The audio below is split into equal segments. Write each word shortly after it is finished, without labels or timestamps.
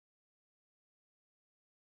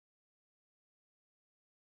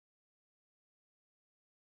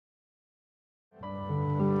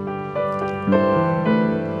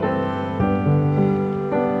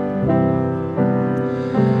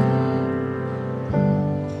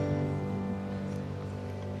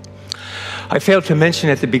I failed to mention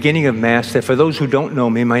at the beginning of Mass that for those who don't know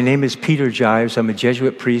me, my name is Peter Gives. I'm a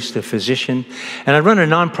Jesuit priest, a physician, and I run a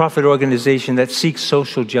nonprofit organization that seeks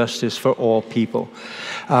social justice for all people.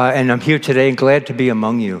 And I'm here today and glad to be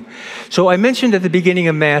among you. So I mentioned at the beginning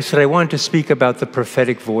of Mass that I wanted to speak about the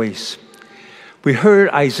prophetic voice. We heard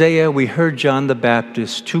Isaiah, we heard John the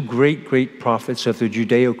Baptist, two great, great prophets of the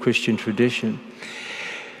Judeo-Christian tradition.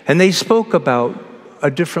 And they spoke about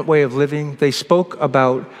a different way of living. They spoke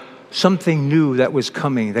about something new that was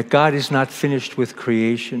coming, that God is not finished with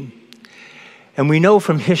creation. And we know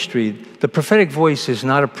from history, the prophetic voice is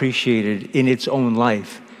not appreciated in its own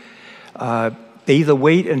life. They either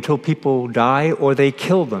wait until people die or they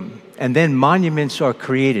kill them. And then monuments are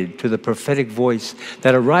created to the prophetic voice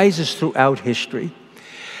that arises throughout history.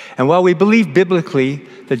 And while we believe biblically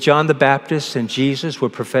that John the Baptist and Jesus were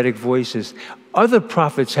prophetic voices, other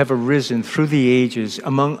prophets have arisen through the ages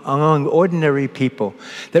among ordinary people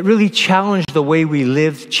that really challenge the way we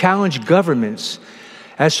live, challenge governments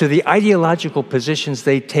as to the ideological positions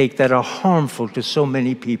they take that are harmful to so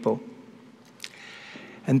many people.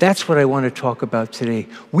 And that's what I want to talk about today.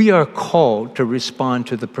 We are called to respond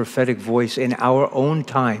to the prophetic voice in our own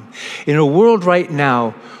time. In a world right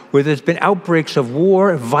now where there's been outbreaks of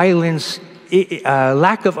war, violence,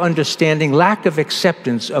 lack of understanding, lack of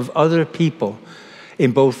acceptance of other people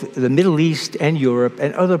in both the Middle East and Europe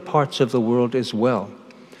and other parts of the world as well.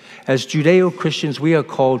 As Judeo-Christians, we are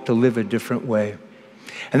called to live a different way.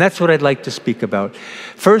 And that's what I'd like to speak about.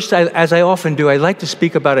 First, as I often do, I'd like to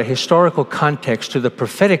speak about a historical context to the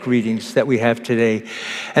prophetic readings that we have today,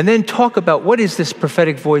 and then talk about what does this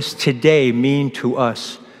prophetic voice today mean to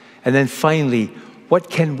us? And then finally, what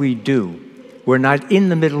can we do? We're not in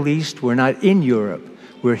the Middle East, we're not in Europe,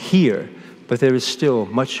 we're here, but there is still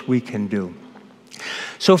much we can do.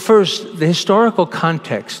 So first, the historical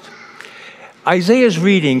context. Isaiah's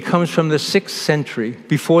reading comes from the 6th century,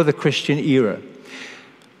 before the Christian era.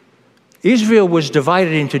 Israel was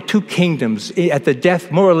divided into two kingdoms at the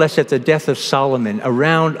death, more or less at the death of Solomon,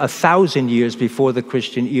 around 1,000 years before the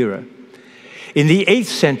Christian era. In the 8th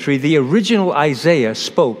century, the original Isaiah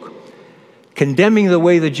spoke, condemning the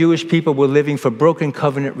way the Jewish people were living for broken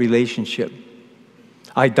covenant relationship,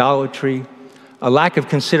 idolatry, a lack of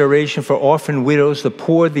consideration for orphan widows, the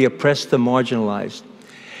poor, the oppressed, the marginalized.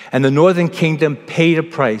 And the northern kingdom paid a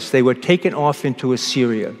price. They were taken off into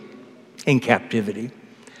Assyria in captivity.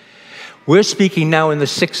 We're speaking now in the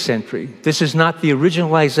 6th century. This is not the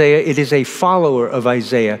original Isaiah. It is a follower of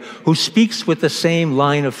Isaiah who speaks with the same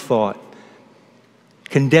line of thought,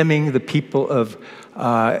 condemning the people of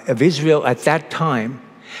Israel at that time.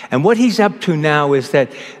 And what he's up to now is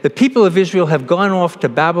that the people of Israel have gone off to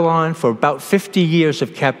Babylon for about 50 years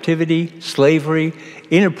of captivity, slavery,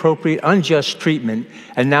 inappropriate, unjust treatment,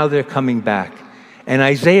 and now they're coming back. And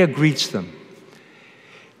Isaiah greets them.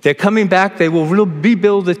 They're coming back. They will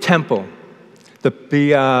rebuild the temple. The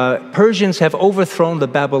Persians have overthrown the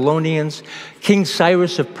Babylonians. King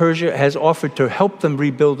Cyrus of Persia has offered to help them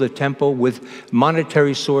rebuild the temple with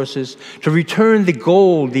monetary sources, to return the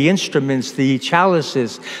gold, the instruments, the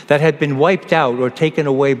chalices that had been wiped out or taken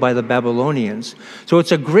away by the Babylonians. So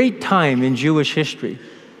it's a great time in Jewish history.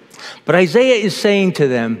 But Isaiah is saying to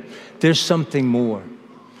them, there's something more.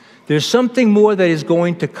 There's something more that is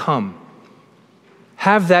going to come.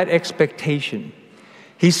 Have that expectation.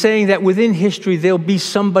 He's saying that within history, there'll be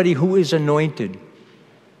somebody who is anointed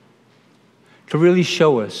to really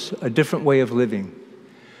show us a different way of living,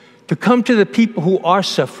 to come to the people who are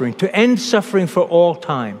suffering, to end suffering for all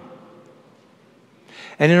time.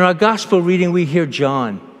 And in our gospel reading, we hear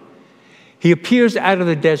John. He appears out of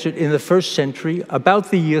the desert in the 1st century, about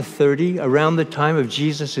the year 30, around the time of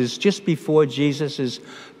just before Jesus's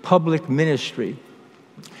public ministry.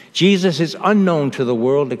 Jesus is unknown to the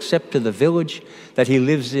world except to the village that he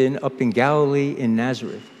lives in up in Galilee in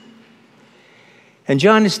Nazareth. And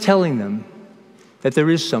John is telling them that there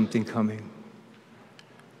is something coming.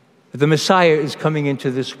 That the Messiah is coming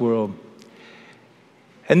into this world.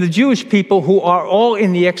 And the Jewish people who are all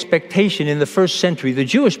in the expectation in the 1st century, the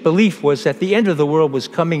Jewish belief was that the end of the world was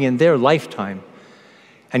coming in their lifetime.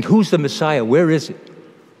 And who's the Messiah? Where is it?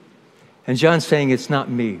 And John's saying, it's not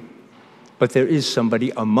me. But there is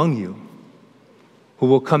somebody among you who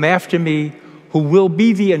will come after me, who will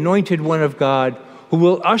be the anointed one of God, who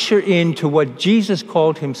will usher into what Jesus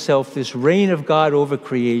called himself, this reign of God over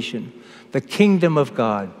creation, the kingdom of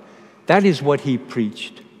God. That is what he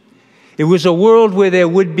preached. It was a world where there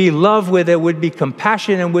would be love, where there would be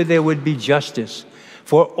compassion, and where there would be justice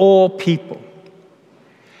for all people.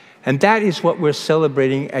 And that is what we're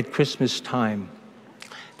celebrating at Christmas time.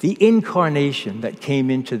 The incarnation that came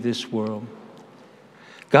into this world.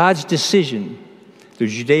 God's decision, the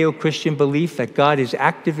Judeo-Christian belief that God is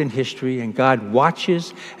active in history and God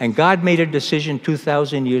watches, and God made a decision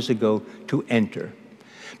 2,000 years ago to enter.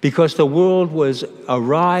 Because the world was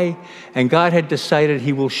awry, and God had decided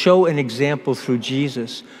he will show an example through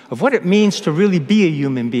Jesus of what it means to really be a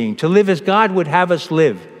human being, to live as God would have us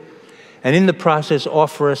live, and in the process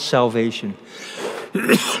offer us salvation.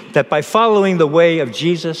 That by following the way of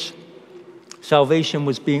Jesus, salvation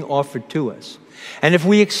was being offered to us. And if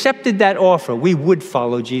we accepted that offer, we would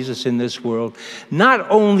follow Jesus in this world, not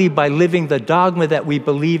only by living the dogma that we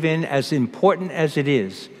believe in, as important as it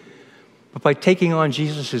is, but by taking on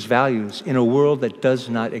Jesus' values in a world that does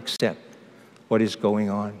not accept what is going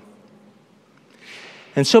on.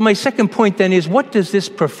 And so my second point then is, what does this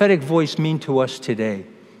prophetic voice mean to us today?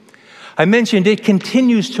 I mentioned it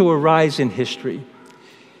continues to arise in history.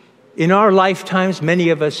 In our lifetimes, many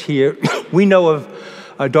of us here, we know of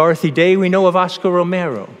Dorothy Day, we know of Oscar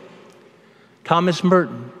Romero, Thomas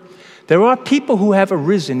Merton. There are people who have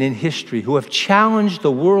arisen in history who have challenged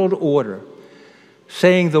the world order,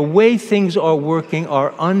 saying the way things are working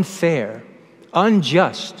are unfair,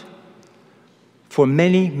 unjust for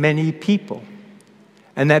many, many people.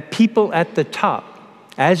 And that people at the top,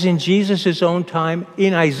 as in Jesus' own time,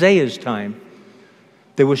 in Isaiah's time,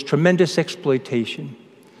 there was tremendous exploitation.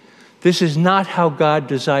 This is not how God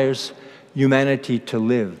desires humanity to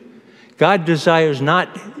live. God desires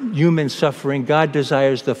not human suffering. God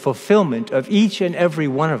desires the fulfillment of each and every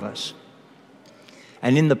one of us.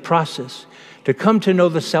 And in the process, to come to know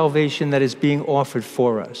the salvation that is being offered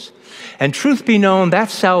for us. And truth be known,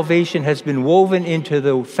 that salvation has been woven into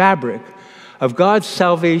the fabric of God's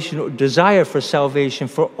salvation, desire for salvation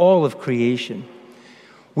for all of creation.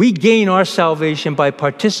 We gain our salvation by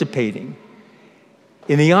participating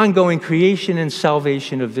in the ongoing creation and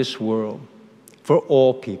salvation of this world for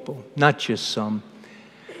all people, not just some.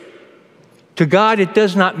 To God, it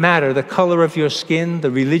does not matter the color of your skin,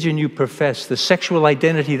 the religion you profess, the sexual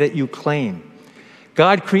identity that you claim.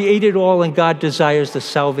 God created all, and God desires the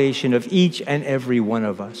salvation of each and every one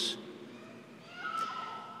of us.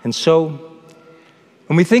 And so,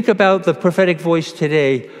 when we think about the prophetic voice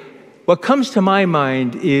today, what comes to my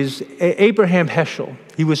mind is Abraham Heschel.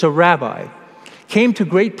 He was a rabbi, came to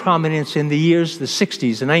great prominence in the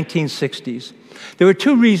 60s, the 1960s. There were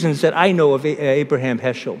two reasons that I know of Abraham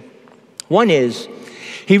Heschel. One is,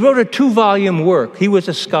 he wrote a 2-volume work. He was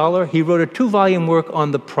a scholar. He wrote a 2-volume work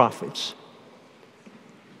on the prophets.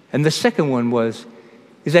 And the second one is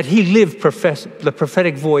that he lived the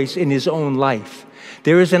prophetic voice in his own life.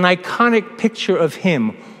 There is an iconic picture of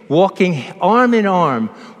him walking arm in arm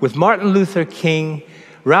with Martin Luther King,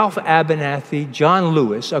 Ralph Abernathy, John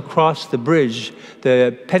Lewis across the bridge,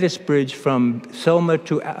 the Pettus Bridge from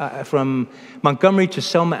Montgomery to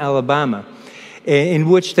Selma, Alabama, in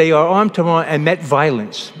which they are armed to arm and met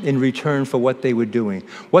violence in return for what they were doing.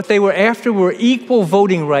 What they were after were equal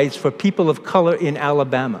voting rights for people of color in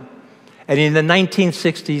Alabama. And in the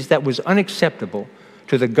 1960s, that was unacceptable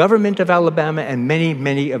to the government of Alabama and many,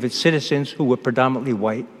 many of its citizens who were predominantly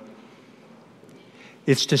white.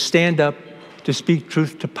 It's to stand up, to speak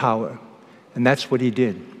truth to power. And that's what he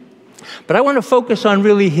did. But I want to focus on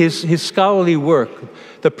really his scholarly work,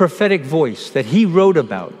 the prophetic voice that he wrote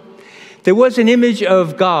about. There was an image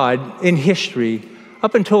of God in history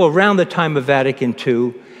up until around the time of Vatican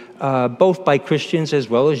II, both by Christians as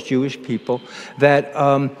well as Jewish people, that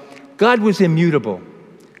God was immutable.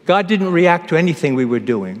 God didn't react to anything we were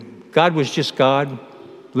doing. God was just God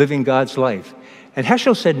living God's life. And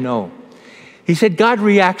Heschel said no. He said God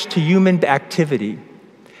reacts to human activity.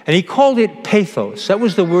 And he called it pathos. That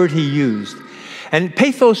was the word he used. And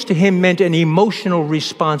pathos to him meant an emotional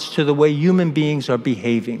response to the way human beings are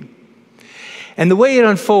behaving. And the way it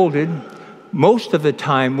unfolded, most of the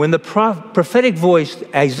time, when the prophetic voice,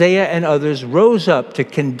 Isaiah and others, rose up to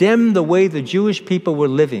condemn the way the Jewish people were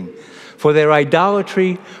living, for their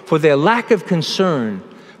idolatry, for their lack of concern,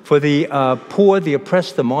 for the poor, the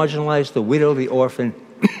oppressed, the marginalized, the widow, the orphan.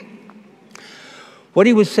 What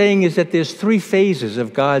he was saying is that there's 3 phases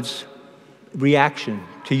of God's reaction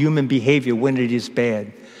to human behavior when it is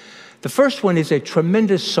bad. The first one is a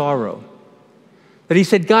tremendous sorrow. But he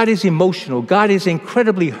said God is emotional. God is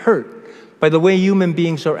incredibly hurt by the way human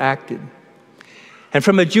beings are acted. And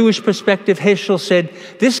from a Jewish perspective, Heschel said,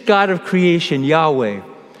 this God of creation, Yahweh,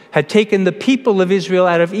 had taken the people of Israel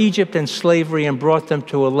out of Egypt and slavery and brought them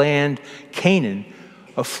to a land, Canaan,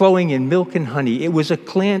 flowing in milk and honey. It was a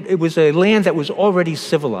land that was already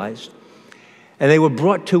civilized. And they were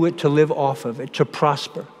brought to it to live off of it, to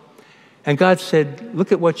prosper. And God said,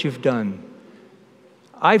 look at what you've done.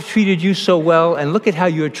 I've treated you so well, and look at how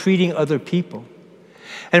you're treating other people.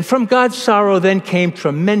 And from God's sorrow then came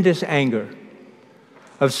tremendous anger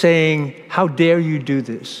of saying, how dare you do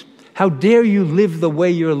this? How dare you live the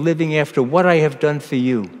way you're living after what I have done for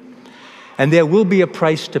you? And there will be a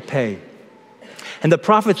price to pay. And the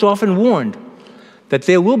prophets often warned that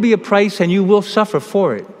there will be a price and you will suffer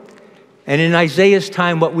for it. And in Isaiah's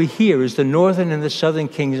time, what we hear is the northern and the southern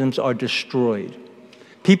kingdoms are destroyed.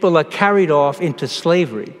 People are carried off into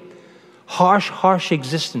slavery, harsh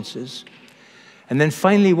existences. And then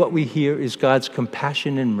finally what we hear is God's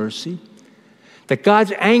compassion and mercy. That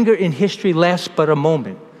God's anger in history lasts but a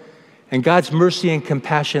moment, and God's mercy and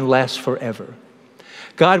compassion lasts forever.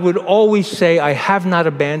 God would always say, I have not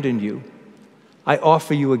abandoned you. I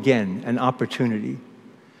offer you again an opportunity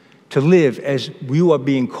to live as you are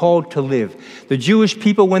being called to live. The Jewish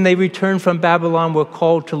people, when they returned from Babylon, were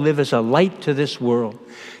called to live as a light to this world,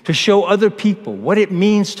 to show other people what it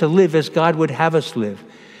means to live as God would have us live.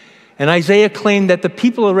 And Isaiah claimed that the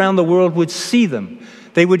people around the world would see them.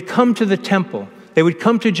 They would come to the temple. They would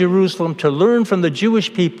come to Jerusalem to learn from the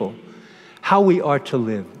Jewish people how we are to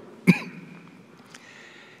live.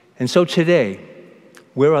 And so today,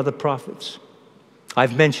 where are the prophets?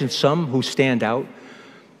 I've mentioned some who stand out,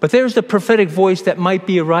 but there's the prophetic voice that might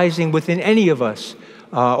be arising within any of us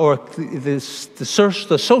or the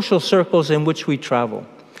social circles in which we travel.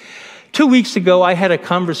 2 weeks ago, I had a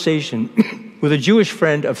conversation with a Jewish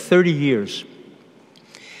friend of 30 years.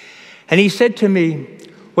 And he said to me,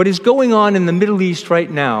 what is going on in the Middle East right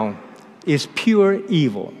now is pure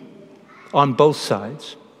evil on both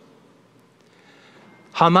sides.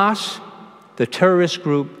 Hamas, the terrorist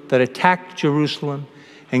group that attacked Jerusalem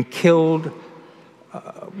and killed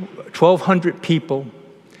 1,200 people,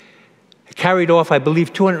 carried off, I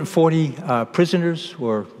believe, 240 prisoners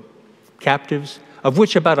or captives, of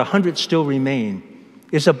which about 100 still remain,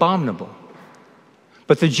 is abominable.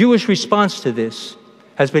 But the Jewish response to this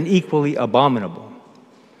has been equally abominable.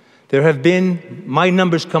 There have been, my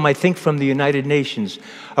numbers come, I think, from the United Nations,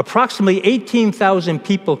 approximately 18,000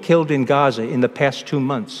 people killed in Gaza in the past 2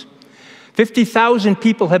 months. 50,000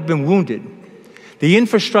 people have been wounded. The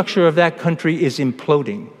infrastructure of that country is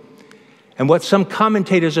imploding. And what some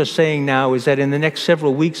commentators are saying now is that in the next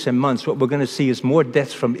several weeks and months, what we're going to see is more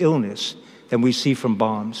deaths from illness than we see from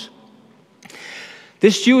bombs.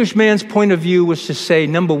 This Jewish man's point of view was to say,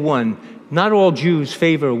 number one, not all Jews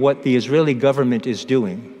favor what the Israeli government is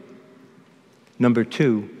doing. Number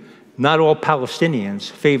two, not all Palestinians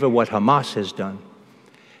favor what Hamas has done.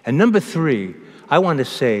 And number three, I want to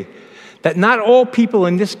say that not all people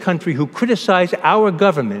in this country who criticize our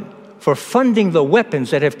government for funding the weapons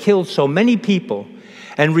that have killed so many people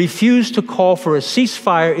and refuse to call for a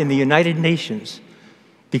ceasefire in the United Nations,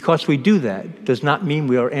 because we do that, does not mean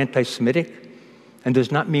we are anti-Semitic and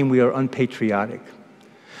does not mean we are unpatriotic.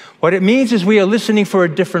 What it means is we are listening for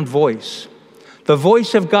a different voice, the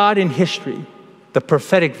voice of God in history, the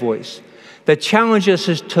prophetic voice that challenges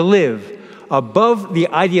us to live above the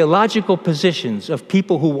ideological positions of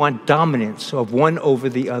people who want dominance of one over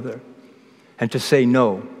the other, and to say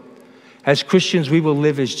no. As Christians, we will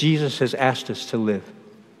live as Jesus has asked us to live,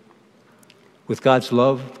 with God's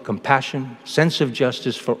love, compassion, sense of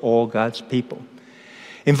justice for all God's people,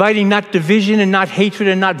 inviting not division and not hatred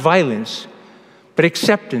and not violence, but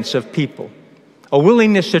acceptance of people, a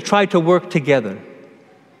willingness to try to work together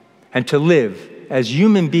and to live as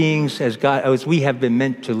human beings, as we have been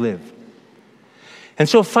meant to live. And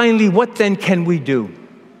so finally, what then can we do?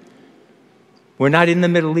 We're not in the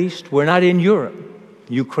Middle East. We're not in Europe,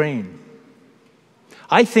 Ukraine.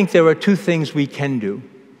 I think there are two things we can do,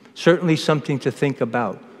 certainly something to think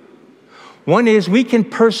about. One is we can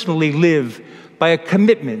personally live by a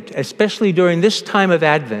commitment, especially during this time of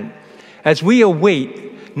Advent, as we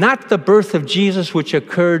await not the birth of Jesus, which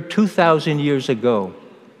occurred 2,000 years ago,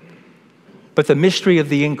 but the mystery of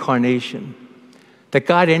the incarnation, that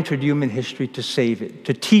God entered human history to save it,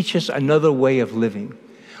 to teach us another way of living.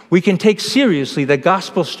 We can take seriously the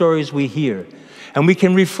gospel stories we hear, and we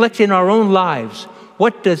can reflect in our own lives,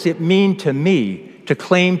 what does it mean to me to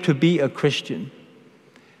claim to be a Christian?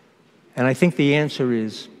 And I think the answer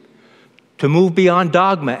is to move beyond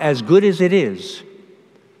dogma, as good as it is,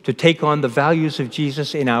 to take on the values of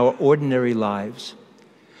Jesus in our ordinary lives.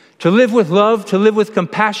 To live with love, to live with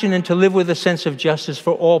compassion, and to live with a sense of justice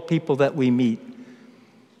for all people that we meet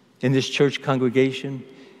in this church congregation,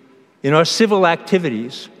 in our civil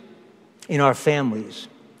activities, in our families,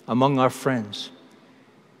 among our friends.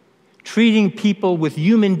 Treating people with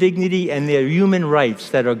human dignity and their human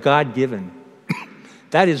rights that are God-given.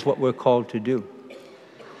 That is what we're called to do.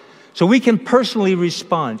 So we can personally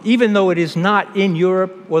respond, even though it is not in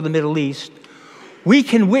Europe or the Middle East. We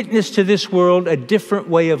can witness to this world a different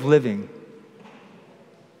way of living,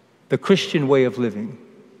 the Christian way of living,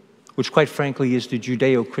 which quite frankly is the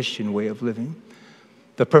Judeo-Christian way of living.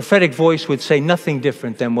 The prophetic voice would say nothing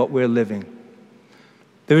different than what we're living.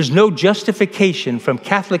 There is no justification from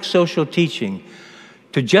Catholic social teaching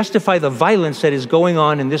to justify the violence that is going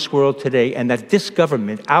on in this world today and that this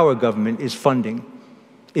government, our government, is funding.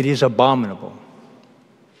 It is abominable.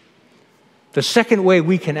 The second way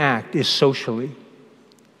we can act is socially.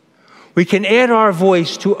 We can add our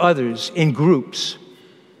voice to others in groups,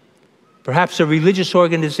 perhaps a religious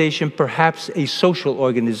organization, perhaps a social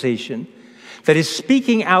organization that is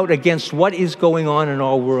speaking out against what is going on in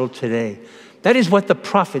our world today. That is what the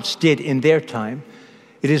prophets did in their time.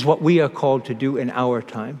 It is what we are called to do in our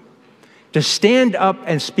time. To stand up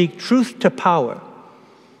and speak truth to power,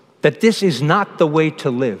 that this is not the way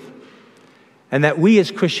to live, and that we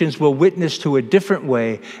as Christians will witness to a different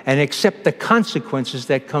way and accept the consequences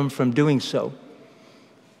that come from doing so.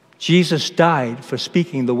 Jesus died for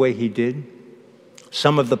speaking the way he did.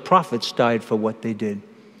 Some of the prophets died for what they did.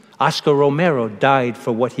 Oscar Romero died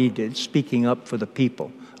for what he did, speaking up for the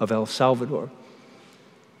people of El Salvador.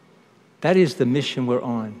 That is the mission we're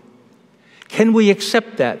on. Can we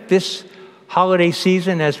accept that this holiday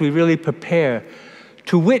season as we really prepare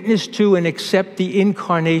to witness to and accept the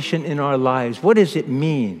incarnation in our lives? What does it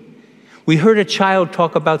mean? We heard a child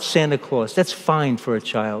talk about Santa Claus. That's fine for a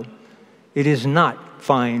child. It is not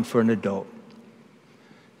fine for an adult.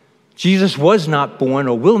 Jesus was not born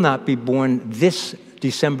or will not be born this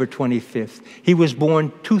December 25th. He was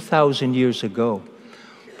born 2,000 years ago.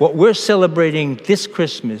 What we're celebrating this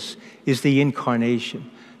Christmas is the incarnation,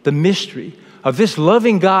 the mystery of this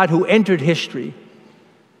loving God who entered history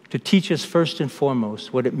to teach us first and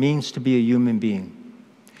foremost what it means to be a human being.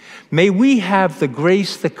 May we have the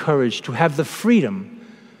grace, the courage, to have the freedom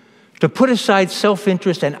to put aside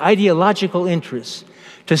self-interest and ideological interests,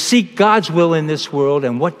 to seek God's will in this world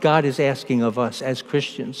and what God is asking of us as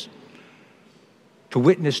Christians, to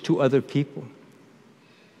witness to other people.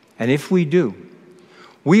 And if we do,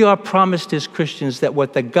 we are promised as Christians that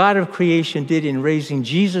what the God of creation did in raising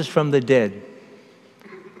Jesus from the dead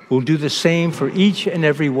will do the same for each and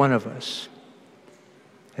every one of us.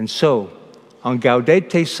 And so, on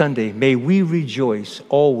Gaudete Sunday, may we rejoice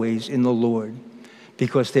always in the Lord,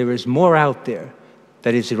 because there is more out there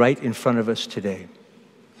that is right in front of us today.